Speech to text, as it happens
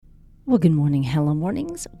Well, good morning, hello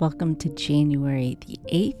mornings. Welcome to January the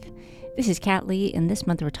 8th. This is Kat Lee, and this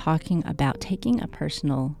month we're talking about taking a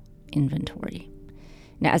personal inventory.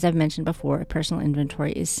 Now, as I've mentioned before, a personal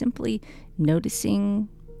inventory is simply noticing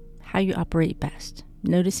how you operate best,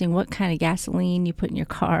 noticing what kind of gasoline you put in your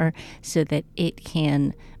car so that it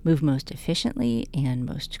can move most efficiently and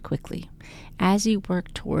most quickly as you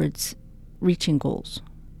work towards reaching goals,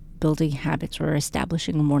 building habits, or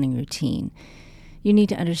establishing a morning routine. You need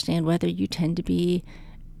to understand whether you tend to be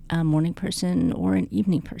a morning person or an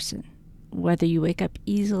evening person, whether you wake up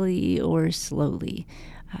easily or slowly.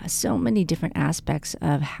 So many different aspects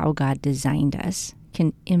of how God designed us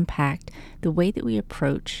can impact the way that we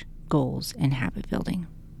approach goals and habit building.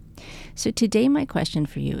 So today my question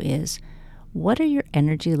for you is, what are your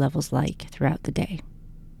energy levels like throughout the day?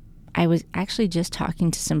 I was actually just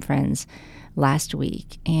talking to some friends last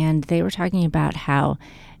week, and they were talking about how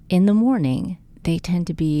in the morning they tend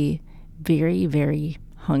to be very, very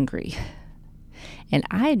hungry. And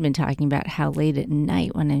I had been talking about how late at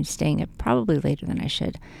night, when I'm staying up probably later than I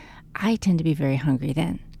should, I tend to be very hungry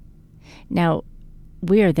then. Now,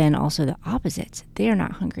 we are then also the opposites. They are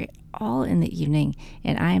not hungry at all in the evening,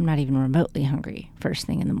 and I am not even remotely hungry first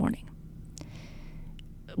thing in the morning.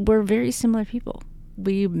 We're very similar people.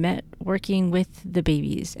 We met working with the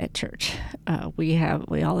babies at church. We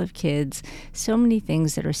all have kids, so many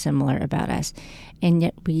things that are similar about us, and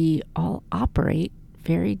yet we all operate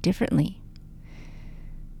very differently.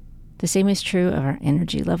 The same is true of our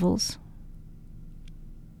energy levels.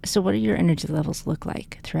 So what do your energy levels look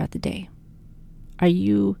like throughout the day? Are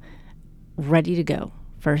you ready to go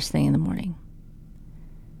first thing in the morning?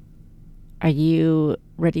 Are you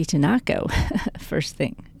ready to not go first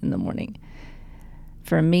thing in the morning?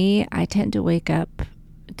 For me, I tend to wake up,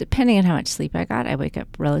 depending on how much sleep I got, I wake up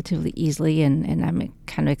relatively easily and I'm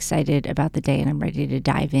kind of excited about the day and I'm ready to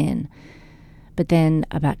dive in. But then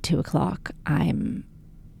about 2 o'clock, I'm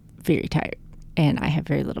very tired and I have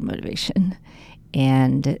very little motivation.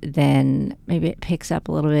 And then maybe it picks up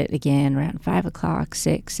a little bit again around 5 o'clock,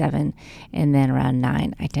 6, 7, and then around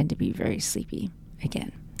 9, I tend to be very sleepy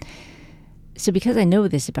again. So because I know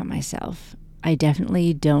this about myself, I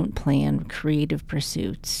definitely don't plan creative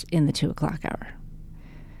pursuits in the 2 o'clock hour.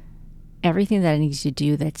 Everything that I need to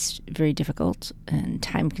do that's very difficult and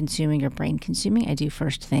time-consuming or brain-consuming, I do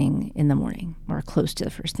first thing in the morning or close to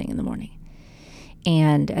the first thing in the morning.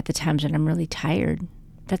 And at the times when I'm really tired,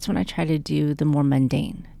 that's when I try to do the more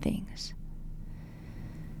mundane things.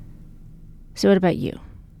 So what about you?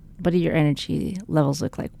 What do your energy levels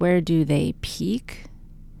look like? Where do they peak?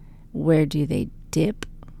 Where do they dip?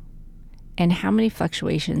 And how many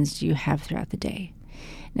fluctuations do you have throughout the day?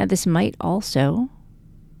 Now, this might also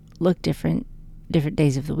look different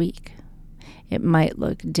days of the week. It might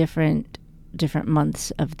look different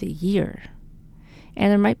months of the year. And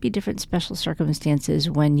there might be different special circumstances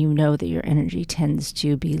when you know that your energy tends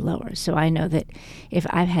to be lower. So I know that if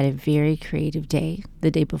I've had a very creative day the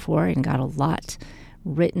day before and got a lot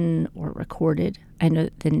written or recorded, I know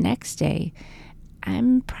that the next day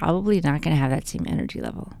I'm probably not going to have that same energy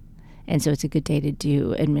level. And so it's a good day to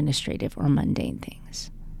do administrative or mundane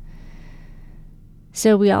things.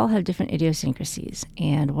 So we all have different idiosyncrasies.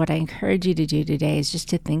 And what I encourage you to do today is just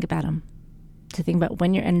to think about them. To think about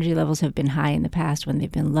when your energy levels have been high in the past, when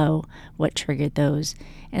they've been low, what triggered those.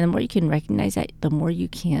 And the more you can recognize that, the more you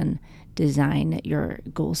can design your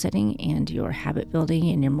goal setting and your habit building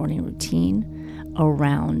and your morning routine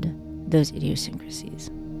around those idiosyncrasies.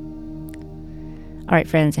 All right,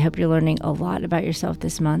 friends, I hope you're learning a lot about yourself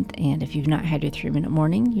this month. And if you've not had your 3-minute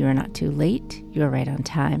morning, you are not too late. You are right on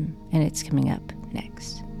time, and it's coming up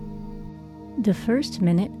next. The first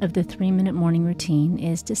minute of the 3-minute morning routine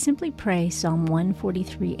is to simply pray Psalm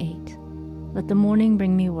 143:8. Let the morning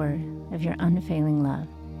bring me word of your unfailing love,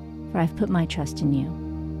 for I've put my trust in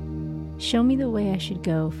you. Show me the way I should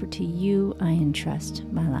go, for to you I entrust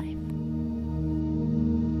my life.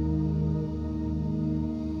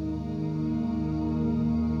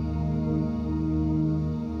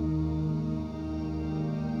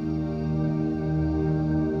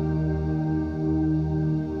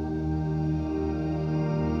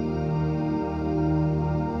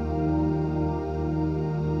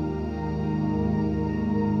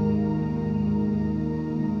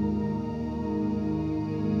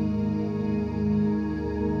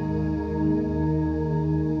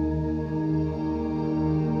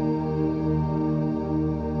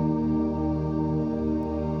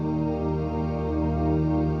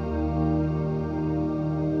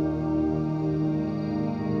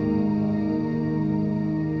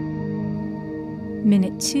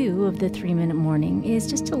 Minute 2 of the 3-minute morning is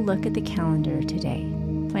just to look at the calendar today,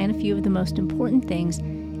 plan a few of the most important things,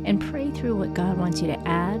 and pray through what God wants you to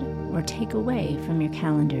add or take away from your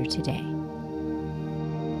calendar today.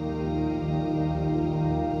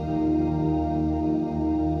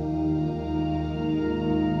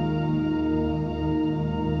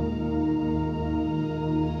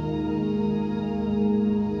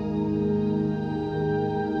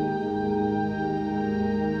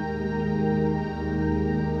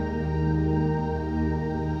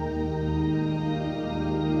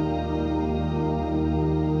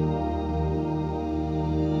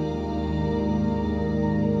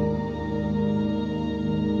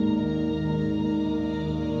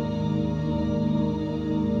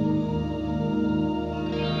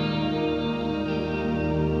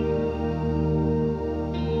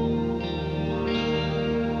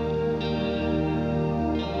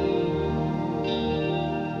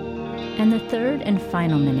 And the third and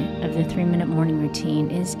final minute of the 3-minute morning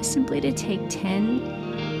routine is simply to take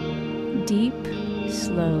 10 deep,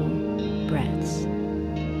 slow breaths.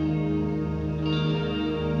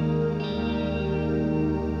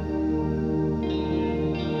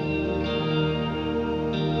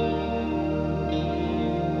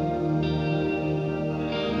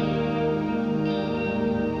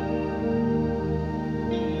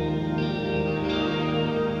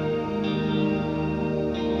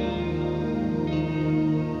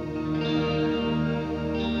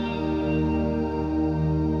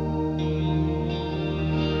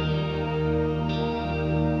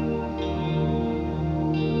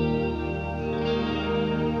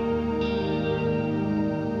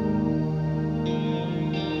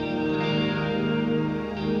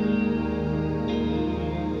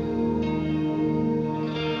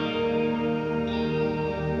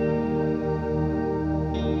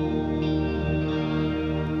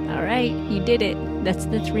 You did it. That's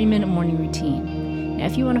the 3-minute morning routine. Now,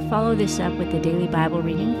 if you want to follow this up with the daily Bible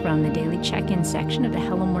reading from the daily check-in section of the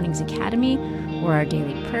Hello Mornings Academy, or our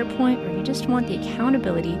daily prayer point, or you just want the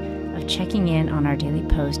accountability of checking in on our daily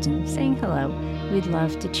post and saying hello, we'd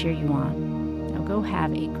love to cheer you on. Now go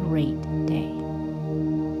have a great day.